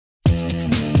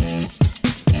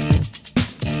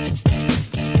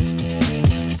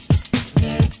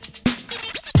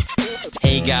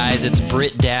Hey guys, it's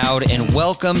Britt Dowd, and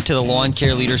welcome to the Lawn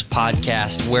Care Leaders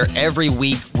Podcast, where every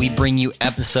week we bring you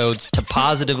episodes to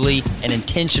positively and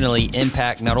intentionally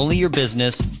impact not only your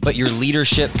business, but your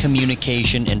leadership,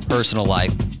 communication, and personal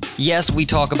life. Yes, we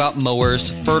talk about mowers,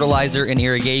 fertilizer, and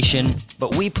irrigation,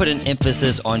 but we put an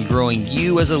emphasis on growing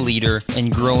you as a leader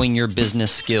and growing your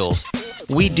business skills.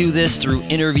 We do this through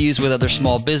interviews with other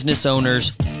small business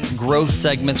owners, growth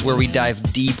segments where we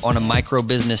dive deep on a micro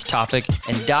business topic,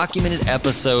 and documented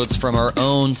episodes from our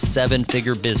own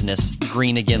seven-figure business,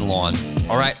 Green Again Lawn.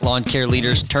 All right, lawn care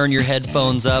leaders, turn your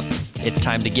headphones up. It's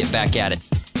time to get back at it.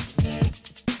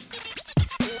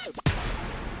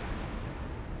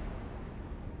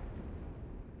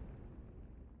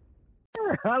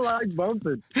 I like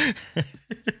bumping.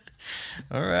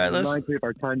 All right, let's. Reminds me of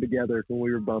our time together when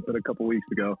we were bumping a couple weeks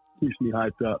ago. Keeps me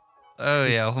hyped up. Oh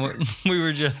yeah, we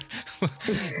were just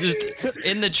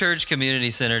in the church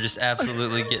community center, just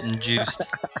absolutely getting juiced.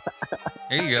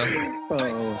 Here you go.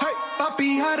 Oh. Hey,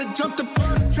 Poppy had to jump the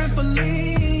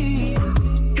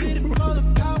trampoline. Did it for the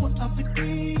power of the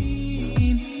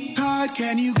green. God,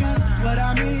 can you guess what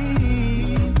I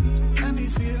mean? Let me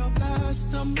feel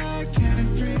blessed, I'm like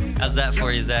can't dream. How's that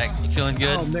for you, Zach? You feeling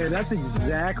good? Oh man, that's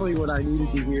exactly what I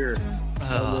needed to hear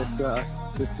on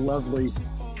this lovely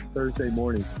Thursday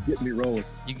morning. Get me rolling.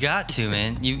 You got to,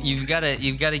 man. You've got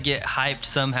to get hyped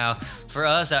somehow. For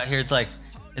us out here, it's like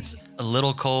it's a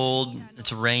little cold.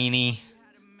 It's rainy,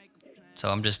 so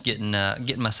I'm just getting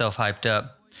myself hyped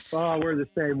up. Oh, we're the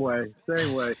same way.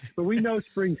 But we know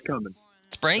spring's coming.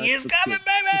 Spring is coming,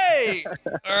 baby!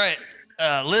 All right.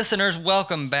 Listeners,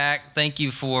 welcome back. Thank you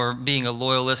for being a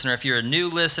loyal listener. If you're a new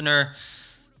listener,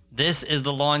 this is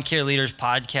the Lawn Care Leaders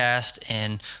Podcast,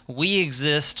 and we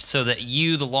exist so that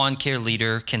you, the lawn care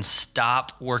leader, can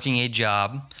stop working a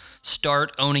job,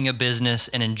 start owning a business,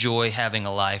 and enjoy having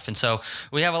a life. And so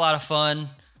we have a lot of fun,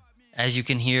 as you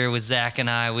can hear with Zach and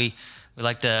I. We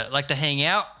like to hang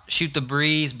out, shoot the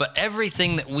breeze, but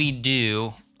everything that we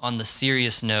do on the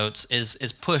serious notes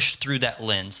is pushed through that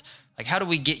lens. Like, how do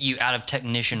we get you out of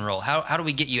technician role? How do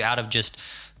we get you out of just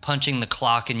punching the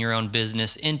clock in your own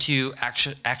business into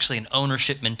actually an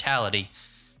ownership mentality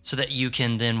so that you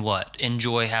can then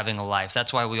enjoy having a life?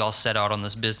 That's why we all set out on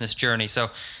this business journey. So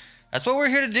that's what we're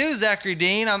here to do, Zachary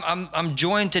Dean. I'm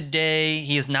joined today.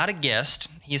 He is not a guest.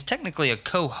 He is technically a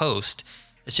co-host.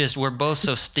 It's just we're both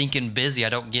so stinking busy, I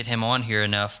don't get him on here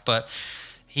enough. But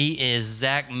he is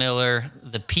Zach Miller,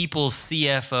 the People's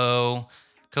CFO,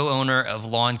 co-owner of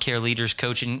Lawn Care Leaders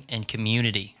Coaching and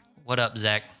Community. What up,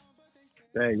 Zach?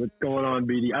 Hey, what's going on,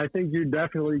 BD? I think you're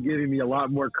definitely giving me a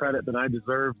lot more credit than I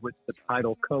deserve with the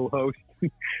title co-host.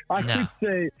 I would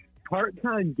say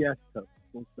part-time guest host.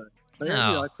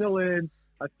 I fill in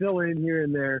here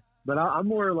and there, but I'm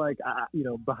more like,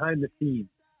 behind the scenes.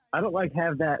 I don't like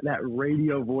that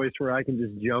radio voice where I can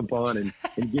just jump on and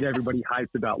get everybody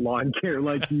hyped about lawn care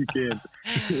like you can.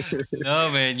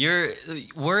 No, man,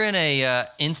 we're in a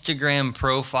Instagram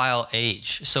profile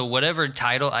age. So whatever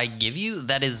title I give you,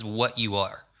 that is what you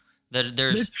are.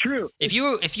 It's true. If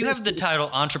you have the title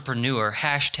entrepreneur,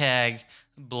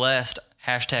 #blessed,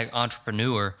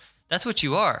 #entrepreneur, that's what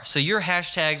you are. So you're #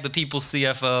 the people's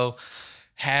CFO,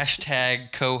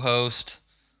 # co-host.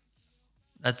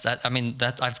 That's that. I mean,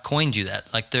 I've coined you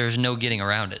that. Like, there's no getting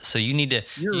around it. So you need to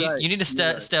you need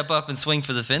to step up and swing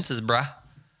for the fences, bruh.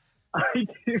 I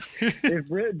do. If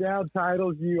Britt Dowd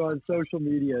titles you on social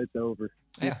media, it's over.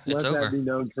 Yeah, it's over. Let that be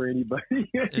known for anybody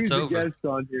who's a guest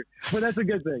on here. But that's a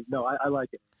good thing. No, I like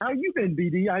it. How you been,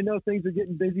 BD? I know things are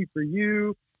getting busy for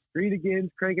you. Green Again's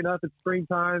cranking up. It's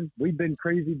springtime. We've been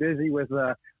crazy busy with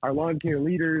our lawn care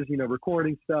leaders,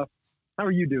 recording stuff. How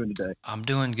are you doing today? I'm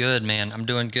doing good, man. I'm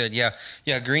doing good. Yeah.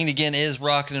 Green Again is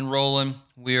rocking and rolling.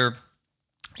 We're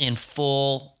in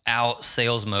full out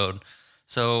sales mode.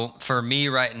 So for me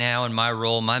right now in my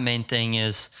role, my main thing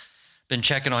is been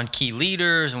checking on key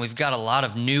leaders, and we've got a lot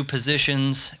of new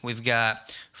positions. We've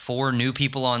got 4 new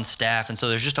people on staff, and so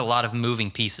there's just a lot of moving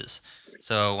pieces.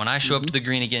 So when I show up to the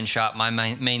Green Again shop, my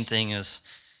main thing is,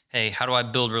 hey, how do I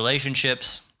build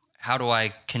relationships? How do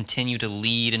I continue to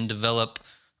lead and develop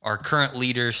our current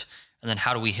leaders, and then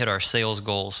how do we hit our sales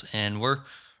goals? And we're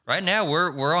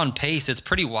on pace. It's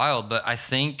pretty wild, but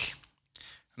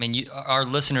our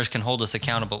listeners can hold us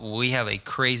accountable. We have a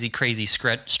crazy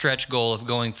stretch goal of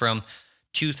going from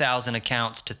 2,000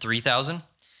 accounts to 3,000,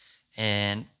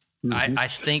 and I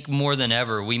think more than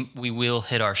ever we will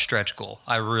hit our stretch goal.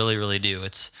 I really do.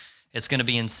 It's going to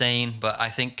be insane, but I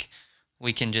think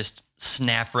we can just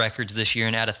snap records this year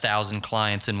and add 1,000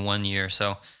 clients in 1 year.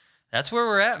 So that's where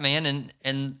we're at, man.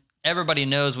 And everybody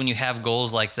knows when you have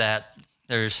goals like that,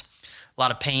 there's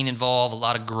lot of pain involved, a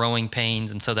lot of growing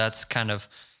pains. And so that's kind of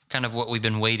what we've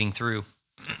been wading through.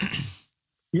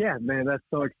 Yeah, man, that's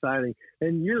so exciting.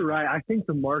 And you're right. I think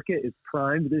the market is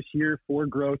primed this year for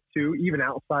growth too, even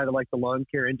outside of like the lawn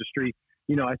care industry.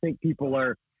 You know, I think people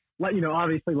are, you know,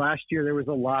 obviously last year there was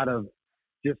a lot of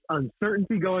just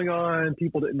uncertainty going on.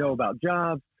 People didn't know about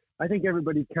jobs. I think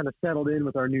everybody's kind of settled in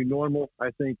with our new normal.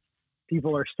 I think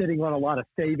people are sitting on a lot of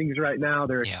savings right now.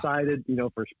 They're excited, you know,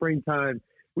 for springtime.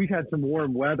 We've had some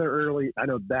warm weather early. I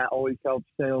know that always helps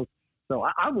sales. So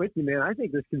I'm with you, man. I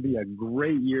think this could be a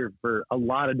great year for a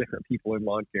lot of different people in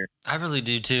lawn care. I really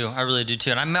do too.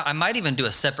 And I might even do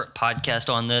a separate podcast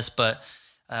on this, but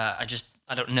I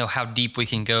don't know how deep we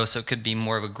can go. So it could be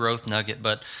more of a growth nugget,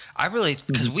 but I really,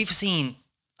 because we've seen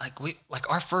like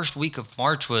our first week of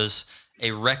March was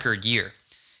a record year.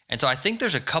 And so I think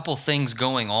there's a couple things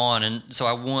going on. And so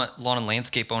I want lawn and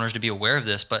landscape owners to be aware of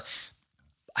this, but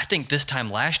I think this time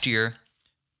last year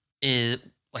is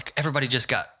like everybody just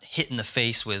got hit in the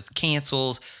face with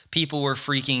cancels. People were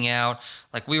freaking out.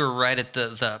 Like we were right at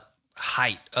the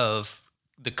height of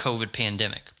the COVID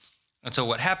pandemic. And so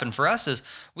what happened for us is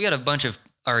we had a bunch of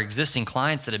our existing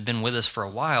clients that had been with us for a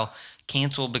while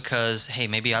cancel because, hey,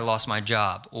 maybe I lost my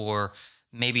job, or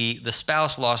maybe the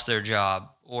spouse lost their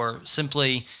job, or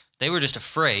simply they were just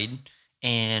afraid.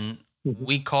 And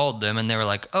we called them and they were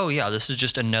like, oh yeah, this is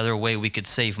just another way we could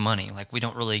save money. Like we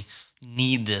don't really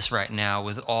need this right now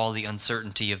with all the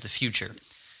uncertainty of the future.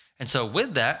 And so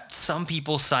with that, some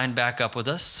people signed back up with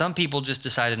us. Some people just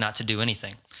decided not to do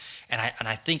anything. And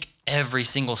I think every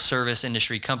single service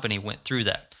industry company went through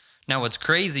that. Now what's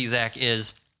crazy, Zach,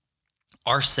 is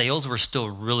our sales were still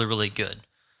really, really good.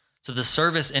 So the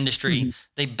service industry,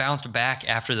 they bounced back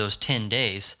after those 10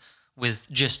 days with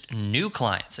just new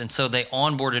clients. And so they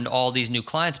onboarded all these new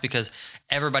clients because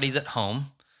everybody's at home.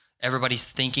 Everybody's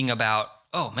thinking about,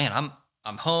 oh man,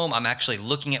 I'm home. I'm actually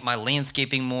looking at my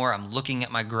landscaping more. I'm looking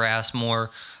at my grass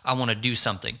more. I want to do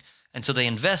something. And so they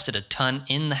invested a ton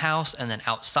in the house and then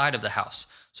outside of the house.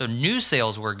 So new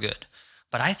sales were good.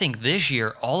 But I think this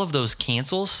year, all of those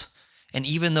cancels, and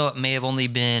even though it may have only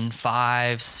been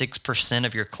 5-6%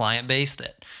 of your client base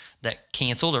that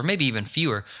canceled, or maybe even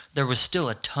fewer, there was still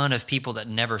a ton of people that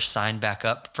never signed back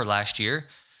up for last year.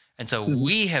 And so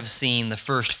we have seen the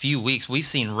first few weeks, we've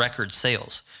seen record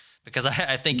sales. Because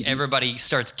I think everybody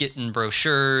starts getting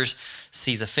brochures,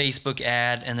 sees a Facebook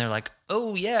ad, and they're like,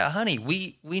 oh yeah, honey,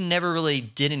 we never really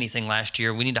did anything last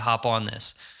year. We need to hop on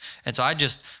this. And so I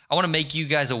want to make you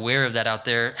guys aware of that out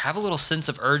there. Have a little sense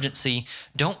of urgency.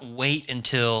 Don't wait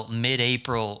until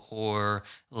mid-April or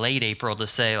late April to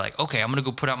say like, okay, I'm going to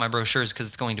go put out my brochures because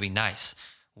it's going to be nice.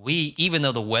 Even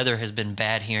though the weather has been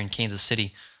bad here in Kansas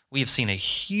City, we have seen a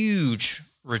huge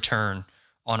return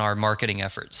on our marketing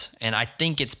efforts. And I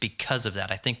think it's because of that.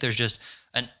 I think there's just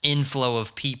an inflow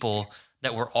of people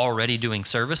that were already doing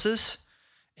services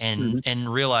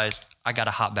and realized I got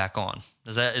to hop back on.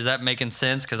 Is that making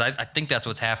sense? Because I think that's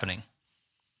what's happening.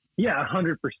 Yeah,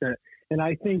 100%. And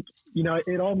I think, you know,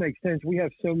 it all makes sense. We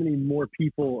have so many more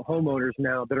people, homeowners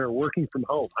now, that are working from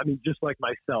home. I mean, just like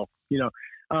myself, you know.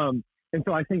 And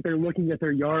so I think they're looking at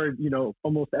their yard, you know,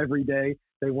 almost every day.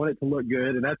 They want it to look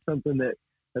good. And that's something that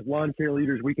as lawn care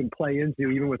leaders, we can play into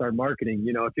even with our marketing.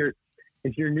 You know,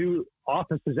 if your new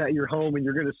office is at your home and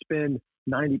you're going to spend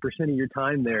 90% of your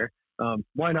time there,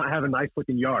 why not have a nice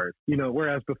looking yard? You know,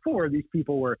 whereas before these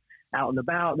people were out and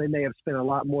about, and they may have spent a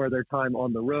lot more of their time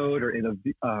on the road or in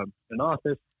an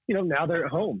office. You know, now they're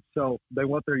at home, so they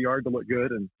want their yard to look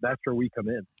good, and that's where we come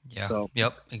in. Yeah. So,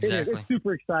 yep. Exactly. It's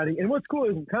super exciting. And what's cool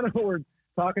is kind of what we're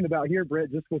talking about here, Brett,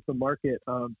 just with the market.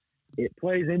 It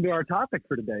plays into our topic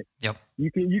for today. Yep.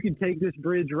 You can take this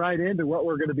bridge right into what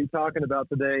we're going to be talking about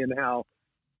today and how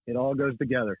it all goes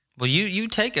together. Well, you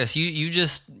take us.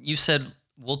 You said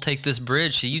we'll take this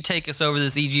bridge. So you take us over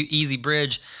this easy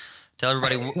bridge. Tell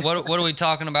everybody what are we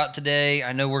talking about today.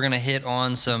 I know we're going to hit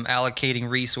on some allocating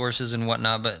resources and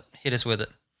whatnot, but hit us with it.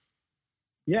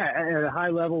 Yeah, at a high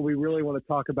level, we really want to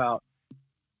talk about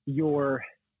your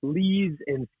leads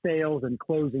and sales and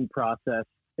closing process,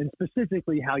 and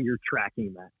specifically how you're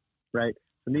tracking that, right?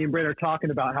 So me and Brett are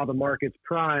talking about how the market's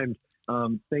primed.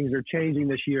 Things are changing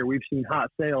this year. We've seen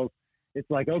hot sales. It's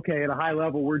like, okay, at a high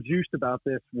level, we're juiced about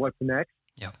this. What's next?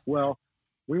 Yeah. Well,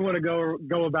 we want to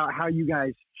go about how you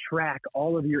guys track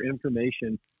all of your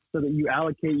information so that you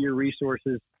allocate your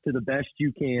resources to the best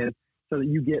you can so that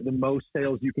you get the most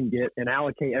sales you can get and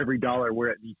allocate every dollar where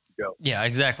it needs to go. Yeah,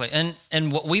 exactly.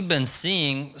 And what we've been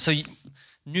seeing, so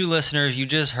new listeners, you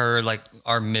just heard like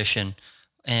our mission,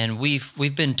 and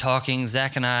we've been talking,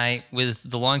 Zach and I, with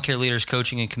the Lawn Care Leaders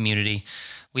Coaching and Community.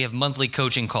 we have monthly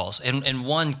coaching calls. And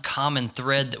one common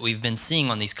thread that we've been seeing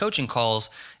on these coaching calls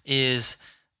is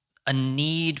a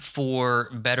need for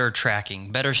better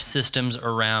tracking, better systems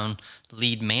around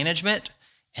lead management,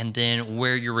 and then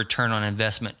where your return on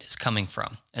investment is coming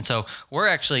from. And so we're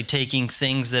actually taking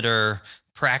things that are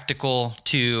practical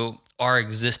to our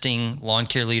existing Lawn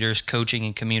Care Leaders coaching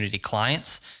and community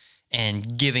clients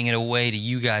and giving it away to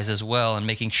you guys as well and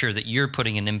making sure that you're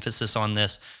putting an emphasis on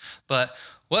this. But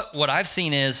what I've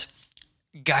seen is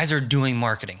guys are doing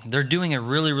marketing. They're doing a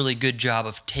really, really good job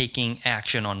of taking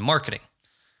action on marketing.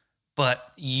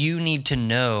 But you need to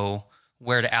know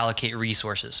where to allocate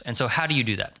resources. And so how do you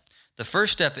do that? The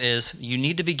first step is you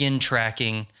need to begin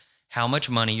tracking how much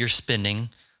money you're spending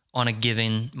on a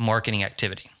given marketing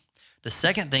activity. The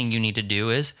second thing you need to do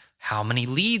is how many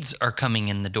leads are coming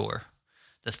in the door.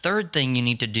 The third thing you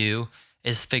need to do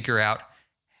is figure out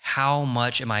how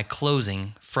much am I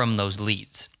closing from those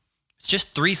leads. It's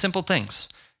just three simple things.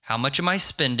 How much am I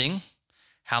spending?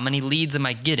 How many leads am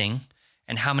I getting?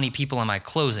 And how many people am I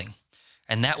closing?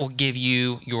 And that will give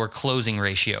you your closing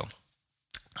ratio.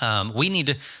 We need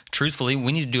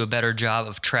to do a better job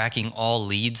of tracking all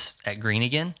leads at Green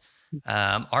Again.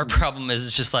 Our problem is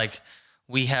it's just like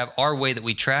our way that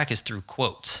we track is through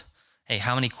quotes. Hey,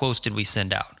 how many quotes did we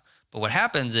send out? But what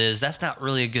happens is that's not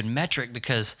really a good metric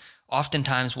because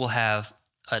oftentimes we'll have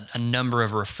a number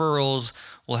of referrals.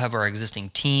 We'll have our existing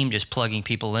team just plugging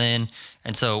people in.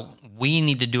 And so we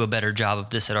need to do a better job of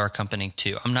this at our company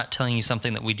too. I'm not telling you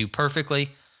something that we do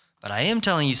perfectly, but I am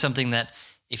telling you something that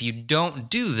if you don't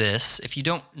do this, if you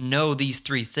don't know these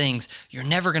three things, you're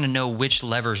never going to know which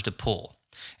levers to pull.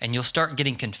 And you'll start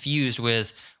getting confused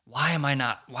with, why am I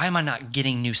not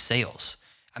getting new sales?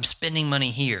 I'm spending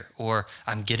money here, or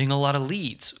I'm getting a lot of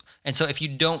leads. And so if you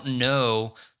don't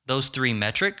know those three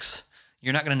metrics,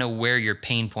 you're not going to know where your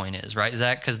pain point is, right,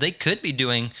 Zach? Because they could be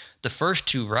doing the first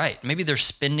two right. Maybe they're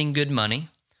spending good money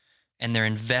and they're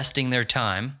investing their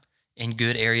time in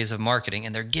good areas of marketing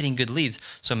and they're getting good leads.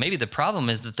 So maybe the problem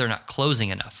is that they're not closing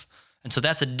enough. And so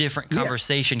that's a different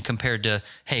conversation compared to,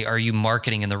 hey, are you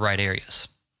marketing in the right areas?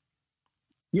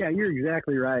 Yeah, you're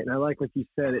exactly right. And I like what you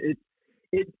said.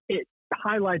 It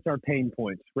highlights our pain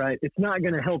points, right? It's not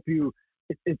going to help you.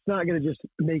 It's not going to just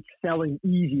make selling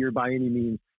easier by any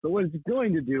means. But what it's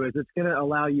going to do is it's going to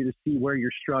allow you to see where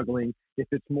you're struggling, if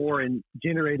it's more in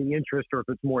generating interest or if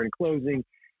it's more in closing.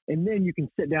 And then you can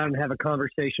sit down and have a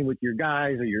conversation with your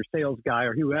guys or your sales guy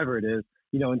or whoever it is,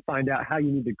 and find out how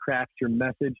you need to craft your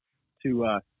message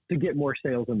to get more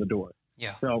sales in the door.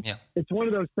 Yeah. So it's one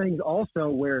of those things also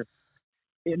where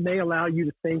it may allow you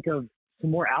to think of some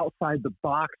more outside the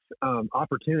box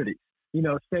opportunities.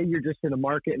 Say you're just in a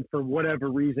market and for whatever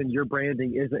reason your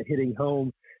branding isn't hitting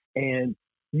home and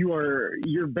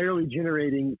you're barely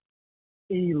generating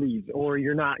any leads, or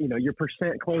you're not, your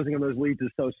percent closing on those leads is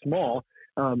so small,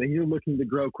 and you're looking to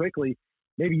grow quickly.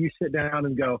 Maybe you sit down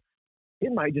and go,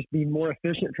 it might just be more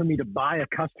efficient for me to buy a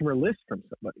customer list from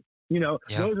somebody.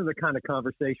 Those are the kind of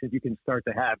conversations you can start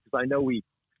to have, because I know we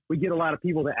get a lot of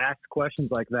people to ask questions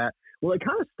like that. Well, it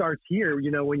kind of starts here,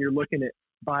 when you're looking at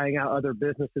buying out other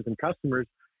businesses and customers.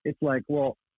 It's like,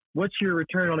 well, what's your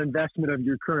return on investment of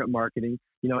your current marketing?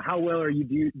 How well are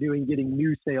you doing getting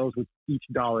new sales with each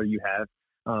dollar you have?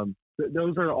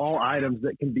 Those are all items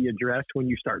that can be addressed when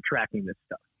you start tracking this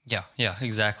stuff. Yeah,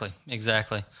 exactly.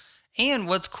 And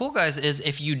what's cool, guys, is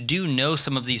if you do know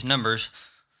some of these numbers,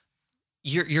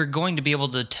 you're going to be able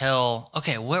to tell,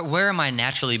 okay, where am I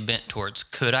naturally bent towards?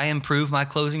 Could I improve my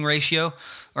closing ratio,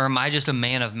 or am I just a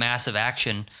man of massive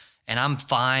action and I'm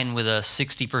fine with a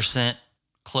 60%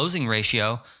 closing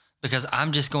ratio because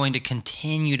I'm just going to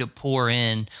continue to pour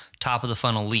in top of the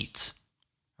funnel leads,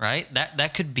 right?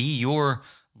 That could be your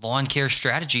lawn care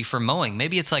strategy for mowing.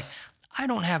 Maybe it's like, I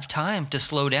don't have time to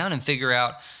slow down and figure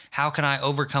out how can I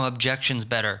overcome objections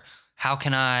better? How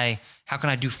can I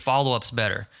do follow-ups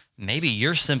better? Maybe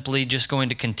you're simply just going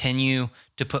to continue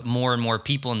to put more and more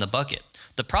people in the bucket.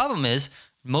 The problem is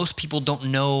most people don't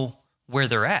know where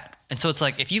they're at. And so it's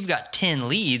like, if you've got 10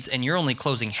 leads and you're only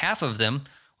closing half of them,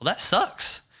 well, that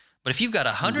sucks. But if you've got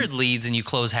 100 leads and you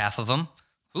close half of them,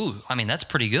 that's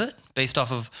pretty good based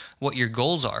off of what your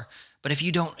goals are. But if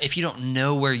you don't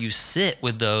know where you sit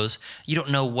with those, you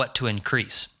don't know what to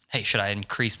increase. Hey, should I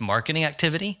increase marketing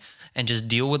activity and just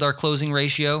deal with our closing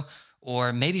ratio?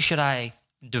 Or maybe should I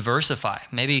diversify?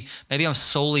 Maybe I'm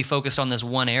solely focused on this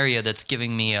one area that's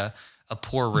giving me a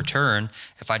poor return.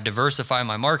 If I diversify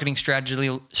my marketing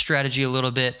strategy a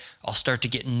little bit, I'll start to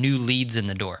get new leads in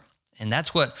the door. And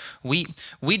that's what we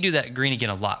do that at Green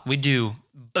Again a lot. We do,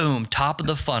 boom, top of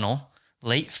the funnel,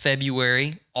 late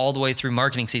February all the way through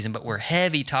marketing season, but we're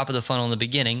heavy top of the funnel in the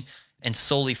beginning and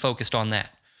solely focused on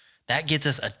that. That gets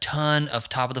us a ton of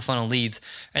top of the funnel leads.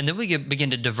 And then we begin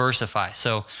to diversify.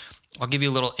 So I'll give you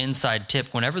a little inside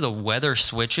tip. Whenever the weather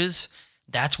switches,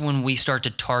 that's when we start to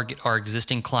target our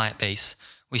existing client base.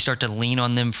 We start to lean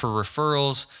on them for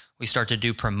referrals. We start to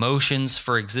do promotions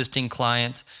for existing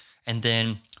clients. And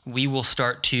then we will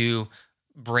start to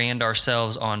brand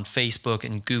ourselves on Facebook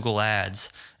and Google Ads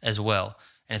as well.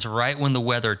 And it's right when the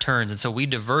weather turns. And so we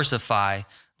diversify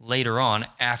later on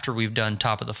after we've done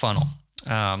top of the funnel.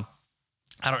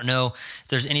 I don't know if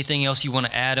there's anything else you want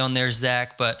to add on there,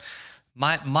 Zach, but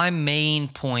my main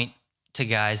point to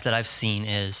guys that I've seen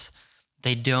is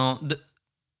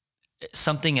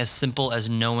something as simple as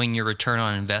knowing your return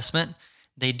on investment,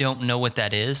 they don't know what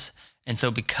that is. And so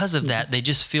because of that, they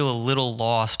just feel a little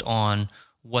lost on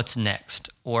what's next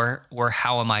or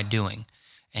how am I doing?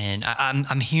 And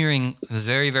I'm hearing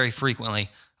very, very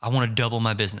frequently, I want to double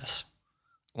my business.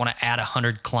 I want to add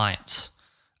 100 clients.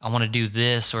 I want to do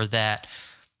this or that.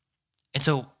 And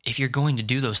so if you're going to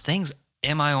do those things,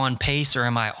 am I on pace or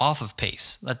am I off of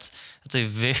pace? That's a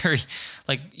very,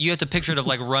 like, you have to picture it of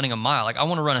like running a mile. Like, I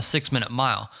want to run a 6-minute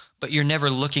mile, but you're never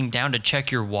looking down to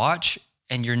check your watch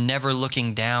and you're never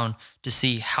looking down to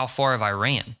see how far have I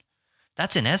ran.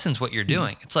 That's in essence what you're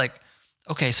doing. It's like,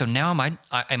 okay, so now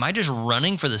am I just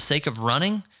running for the sake of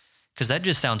running? Because that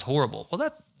just sounds horrible.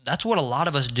 Well, that's what a lot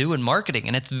of us do in marketing.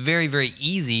 And it's very, very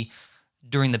easy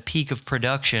during the peak of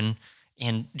production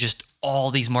and just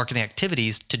all these marketing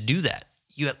activities to do that.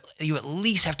 You at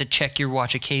least have to check your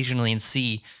watch occasionally and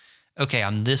see, okay,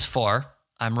 I'm this far,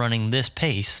 I'm running this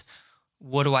pace.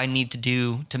 What do I need to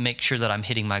do to make sure that I'm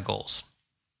hitting my goals?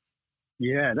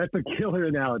 Yeah, that's a killer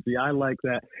analogy. I like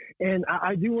that. And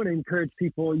I do want to encourage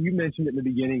people, you mentioned it in the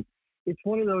beginning, it's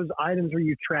one of those items where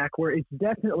you track where it's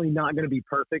definitely not going to be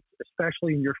perfect,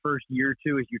 especially in your first year or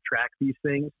two as you track these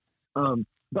things.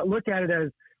 But look at it as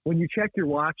when you check your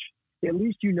watch, at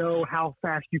least you know how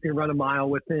fast you can run a mile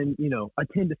within, a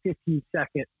 10 to 15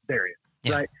 second variance,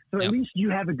 right? So at least you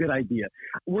have a good idea.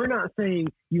 We're not saying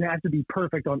you have to be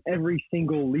perfect on every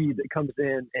single lead that comes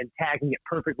in and tagging it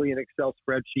perfectly in Excel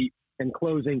spreadsheet and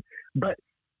closing, but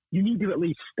you need to at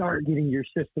least start getting your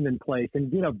system in place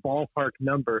and get a ballpark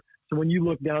number. So when you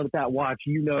look down at that watch,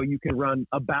 you know you can run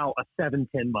about a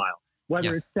 7:10 mile.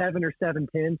 Whether it's 7 or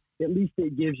 7:10, at least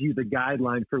it gives you the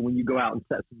guideline for when you go out and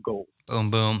set some goals.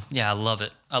 Boom, boom. Yeah, I love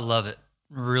it.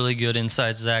 Really good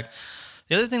insights, Zach.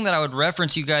 The other thing that I would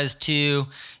reference you guys to,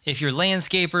 if you're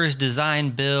landscapers, design,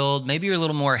 build, maybe you're a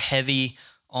little more heavy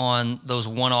on those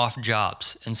one-off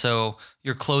jobs. And so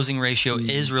your closing ratio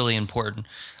is really important.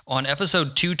 On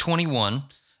episode 221,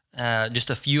 just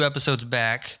a few episodes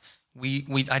back,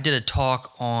 I did a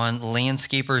talk on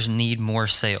landscapers need more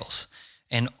sales.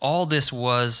 And all this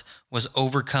was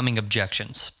overcoming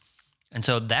objections. And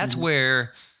so that's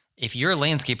where, if you're a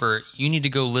landscaper, you need to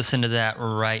go listen to that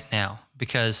right now,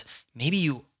 because maybe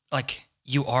you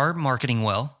are marketing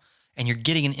well and you're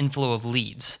getting an inflow of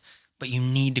leads, but you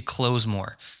need to close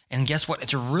more. And guess what?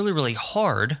 It's really, really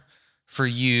hard for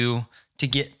you to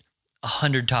get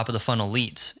 100 top of the funnel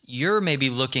leads. You're maybe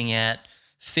looking at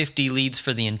 50 leads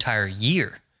for the entire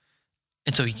year.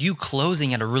 And so you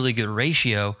closing at a really good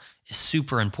ratio is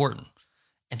super important.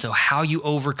 And so how you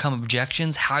overcome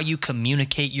objections, how you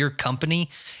communicate your company,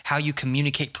 how you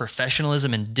communicate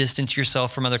professionalism and distance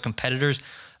yourself from other competitors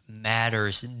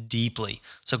matters deeply.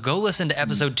 So go listen to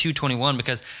episode 221,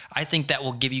 because I think that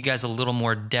will give you guys a little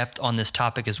more depth on this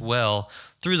topic as well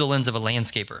through the lens of a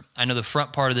landscaper. I know the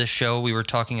front part of this show, we were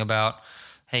talking about,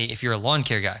 hey, if you're a lawn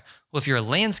care guy, well, if you're a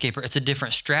landscaper, it's a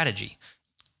different strategy.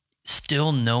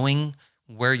 Still knowing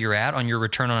where you're at on your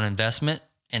return on investment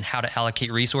and how to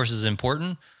allocate resources is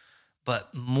important.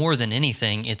 But more than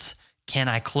anything, it's, can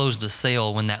I close the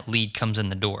sale when that lead comes in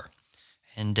the door?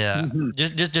 And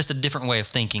just a different way of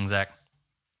thinking, Zach.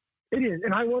 It is.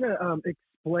 And I want to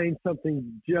explain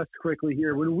something just quickly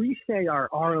here. When we say our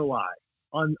ROI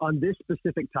on this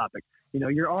specific topic,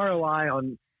 your ROI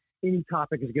on any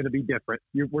topic is going to be different.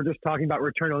 We're just talking about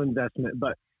return on investment.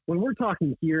 But when we're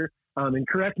talking here, and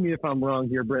correct me if I'm wrong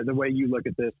here, Brett, the way you look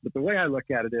at this, but the way I look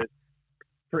at it is,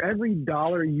 for every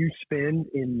dollar you spend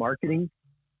in marketing,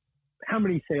 how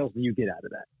many sales do you get out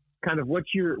of that? Kind of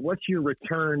what's your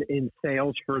return in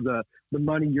sales for the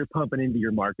money you're pumping into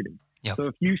your marketing? Yep. So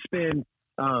if you spend,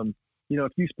 we'll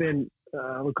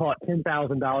call it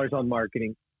 $10,000 on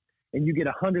marketing, and you get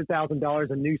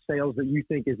 $100,000 in new sales that you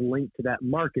think is linked to that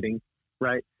marketing,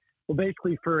 right? Well,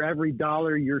 basically for every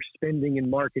dollar you're spending in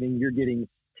marketing, you're getting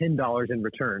 $10 in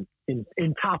return in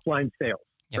top line sales,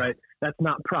 yep. Right? That's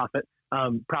not profit.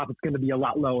 profit's going to be a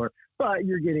lot lower, but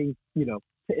you're getting,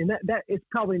 and that it's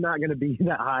probably not going to be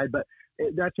that high, but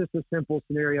that's just a simple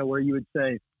scenario where you would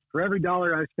say, for every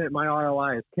dollar I've spent, my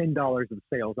ROI is $10 of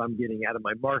sales I'm getting out of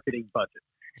my marketing budget.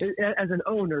 As an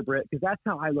owner, Britt, because that's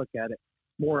how I look at it,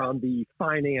 more on the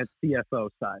finance CFO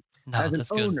side. No, As an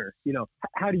owner,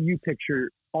 how do you picture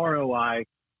ROI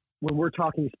when we're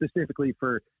talking specifically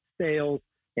for sales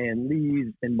and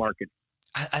leads and marketing?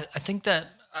 I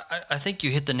think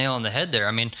you hit the nail on the head there.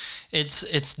 I mean,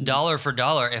 it's dollar for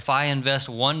dollar. If I invest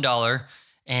 $1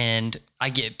 and I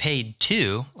get paid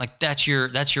 $2, like that's your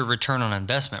return on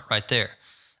investment right there.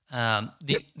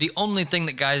 The only thing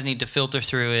that guys need to filter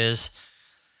through is,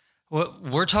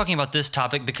 we're talking about this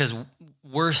topic because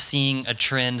we're seeing a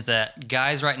trend that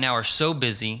guys right now are so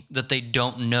busy that they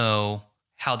don't know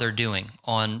how they're doing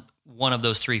on one of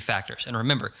those three factors. And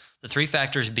remember, the three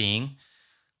factors being,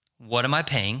 what am I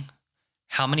paying?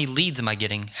 How many leads am I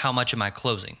getting? How much am I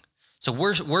closing? So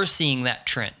we're seeing that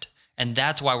trend, and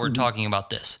that's why we're talking about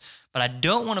this. But I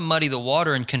don't want to muddy the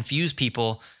water and confuse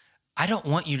people. I don't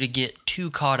want you to get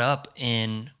too caught up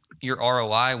in your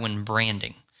ROI when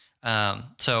branding.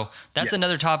 So that's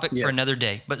another topic for another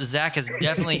day. But Zach has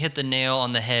definitely hit the nail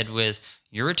on the head with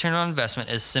your return on investment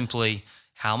is simply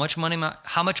how much money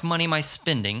am I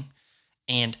spending,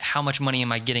 and how much money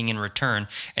am I getting in return?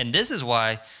 And this is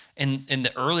why in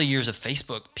the early years of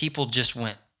Facebook, people just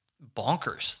went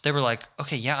bonkers. They were like,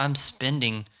 okay, yeah, I'm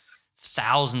spending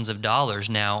thousands of dollars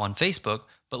now on Facebook,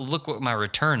 but look what my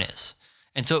return is.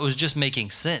 And so it was just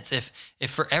making sense. If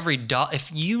for every dollar,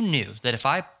 if you knew that if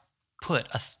I put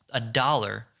a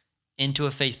dollar into a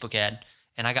Facebook ad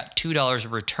and I got $2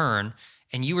 of return,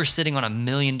 and you were sitting on $1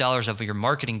 million of your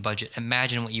marketing budget,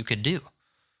 imagine what you could do.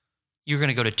 You're going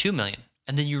to go to 2 million,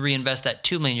 and then you reinvest that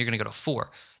 2 million, you're going to go to 4.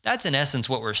 That's in essence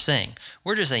what we're saying.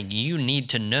 We're just saying you need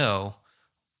to know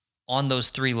on those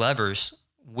three levers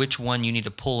which one you need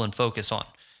to pull and focus on.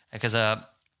 Because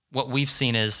what we've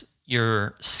seen is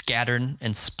you're scattered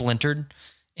and splintered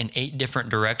in 8 different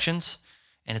directions.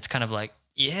 And it's kind of like,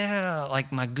 yeah,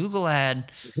 like my Google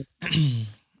ad,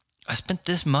 I spent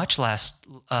this much last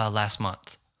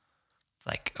month.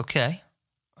 Like, okay,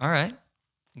 all right,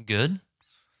 good.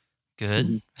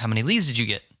 Mm-hmm. How many leads did you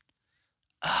get?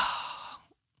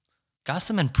 Got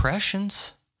some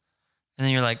impressions. And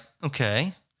then you're like,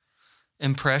 okay,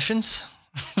 impressions?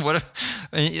 What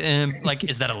if, like,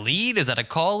 is that a lead? Is that a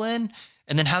call in?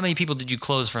 And then how many people did you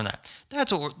close from that?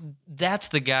 That's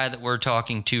the guy that we're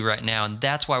talking to right now. And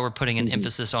that's why we're putting an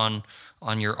emphasis on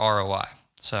your ROI.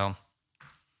 So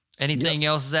anything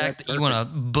else, Zach, that you want to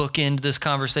book into this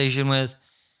conversation with?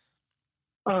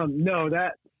 No,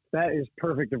 that is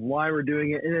perfect of why we're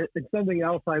doing it. And it's something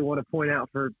else I want to point out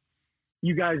for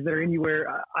you guys that are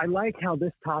anywhere. I like how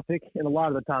this topic and a lot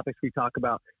of the topics we talk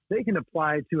about, they can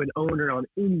apply to an owner on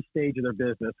any stage of their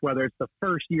business, whether it's the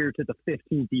first year to the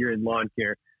 15th year in lawn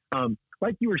care.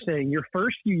 Like you were saying, your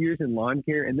first few years in lawn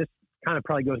care, and this kind of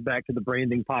probably goes back to the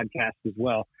branding podcast as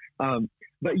well.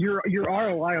 But your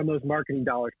ROI on those marketing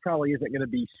dollars probably isn't going to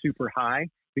be super high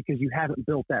because you haven't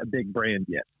built that big brand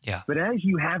yet. Yeah. But as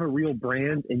you have a real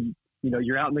brand and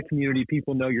you're out in the community,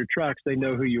 people know your trucks, they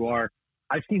know who you are.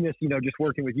 I've seen this, just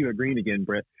working with you at Green Again,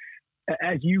 Britt.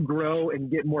 As you grow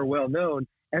and get more well known,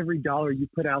 every dollar you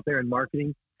put out there in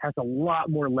marketing has a lot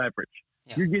more leverage.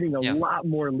 Yeah. You're getting a lot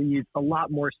more leads, a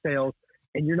lot more sales,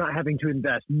 and you're not having to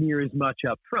invest near as much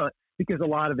up front because a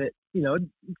lot of it,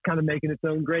 it's kind of making its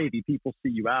own gravy. People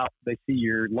see you out, they see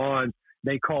your lawn,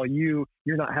 they call you,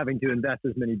 you're not having to invest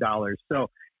as many dollars. So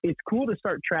it's cool to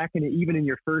start tracking it even in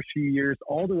your first few years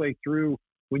all the way through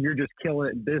when you're just killing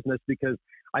it in business, because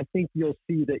I think you'll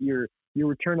see that your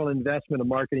return on investment of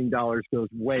marketing dollars goes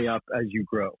way up as you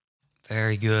grow.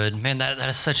 Very good, man. That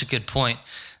is such a good point,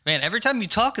 man. Every time you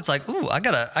talk, it's like, ooh, I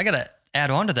gotta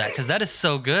add on to that because that is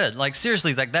so good. Like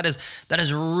seriously, like that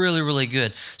is really, really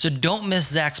good. So don't miss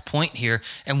Zach's point here.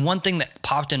 And one thing that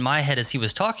popped in my head as he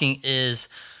was talking is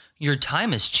your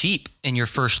time is cheap in your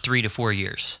first 3 to 4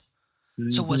 years.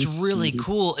 Mm-hmm. So what's really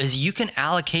cool is you can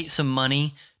allocate some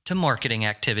money to marketing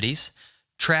activities,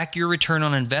 track your return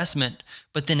on investment,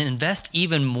 but then invest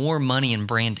even more money in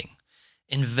branding.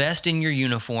 Invest in your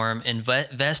uniform,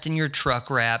 invest in your truck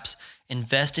wraps,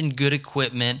 invest in good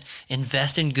equipment,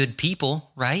 invest in good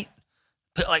people, right?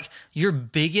 But like your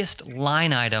biggest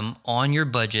line item on your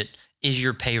budget is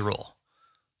your payroll.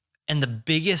 And the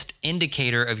biggest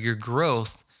indicator of your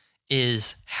growth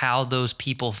is how those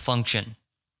people function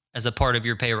as a part of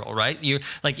your payroll, right? You're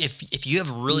like, if you have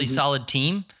a really solid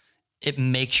team, it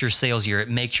makes your sales year, it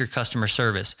makes your customer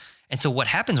service. And so what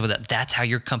happens with that? That's how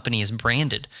your company is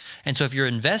branded. And so if you're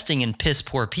investing in piss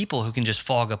poor people who can just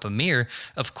fog up a mirror,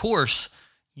 of course,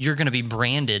 you're going to be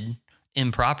branded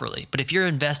improperly. But if you're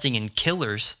investing in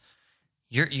killers,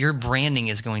 your branding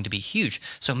is going to be huge.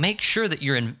 So make sure that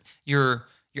you're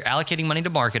allocating money to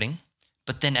marketing,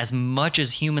 but then as much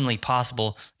as humanly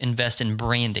possible, invest in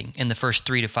branding in the first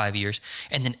 3 to 5 years.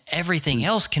 And then everything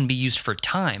else can be used for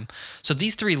time. So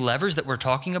these 3 levers that we're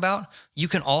talking about, you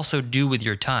can also do with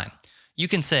your time. You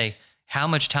can say, how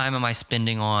much time am I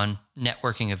spending on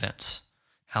networking events?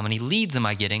 How many leads am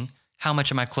I getting? How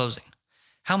much am I closing?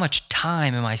 How much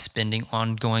time am I spending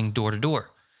on going door to door?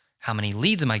 How many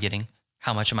leads am I getting?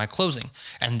 How much am I closing?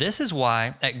 And this is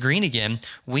why at Green Again,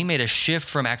 we made a shift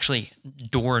from actually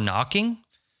door knocking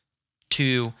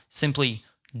to simply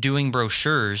doing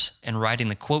brochures and writing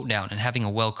the quote down and having a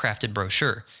well-crafted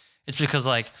brochure. It's because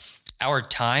like our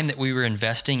time that we were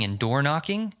investing in door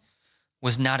knocking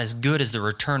was not as good as the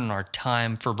return on our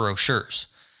time for brochures.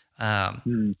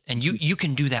 And you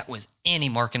can do that with any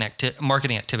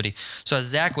marketing activity. So as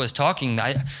Zach was talking,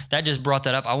 that just brought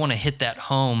that up. I want to hit that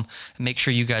home and make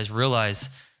sure you guys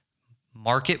realize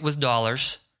market with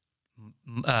dollars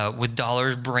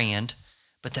brand,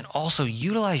 but then also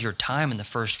utilize your time in the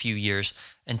first few years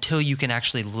until you can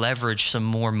actually leverage some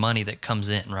more money that comes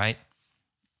in, right?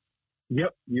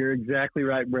 Yep, you're exactly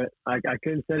right, Brett. I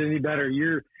couldn't say it any better.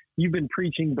 You've been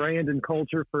preaching brand and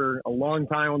culture for a long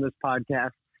time on this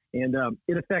podcast. And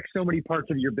it affects so many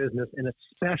parts of your business, and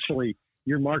especially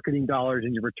your marketing dollars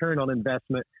and your return on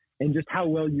investment and just how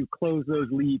well you close those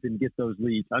leads and get those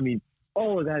leads. I mean,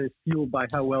 all of that is fueled by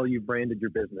how well you've branded your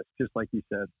business, just like you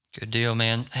said. Good deal,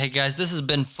 man. Hey, guys, this has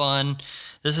been fun.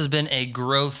 This has been a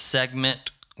growth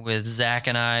segment with Zach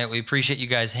and I. We appreciate you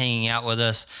guys hanging out with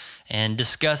us and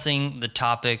discussing the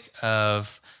topic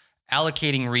of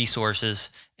allocating resources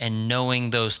and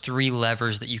knowing those 3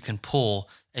 levers that you can pull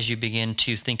as you begin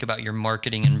to think about your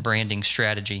marketing and branding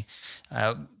strategy.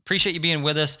 Appreciate you being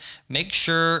with us. Make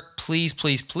sure, please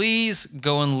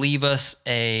go and leave us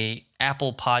a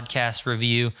Apple Podcast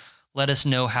review. Let us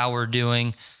know how we're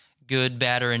doing, good,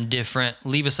 bad, or indifferent.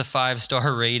 Leave us a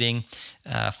 5-star rating.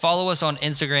 Follow us on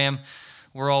Instagram.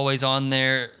 We're always on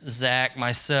there. Zach,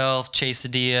 myself, Chase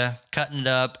Adia, cutting it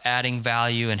up, adding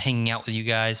value, and hanging out with you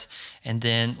guys. And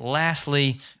then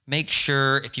lastly, make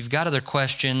sure if you've got other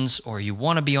questions or you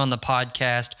want to be on the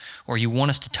podcast or you want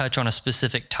us to touch on a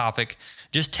specific topic,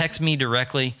 just text me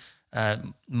directly.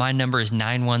 My number is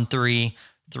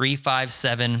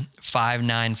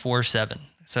 913-357-5947.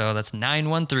 So that's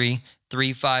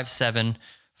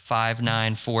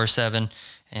 913-357-5947.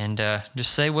 And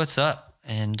just say what's up.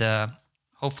 And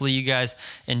hopefully you guys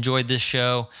enjoyed this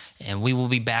show, and we will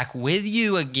be back with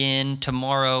you again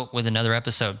tomorrow with another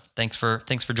episode. Thanks for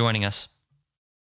joining us.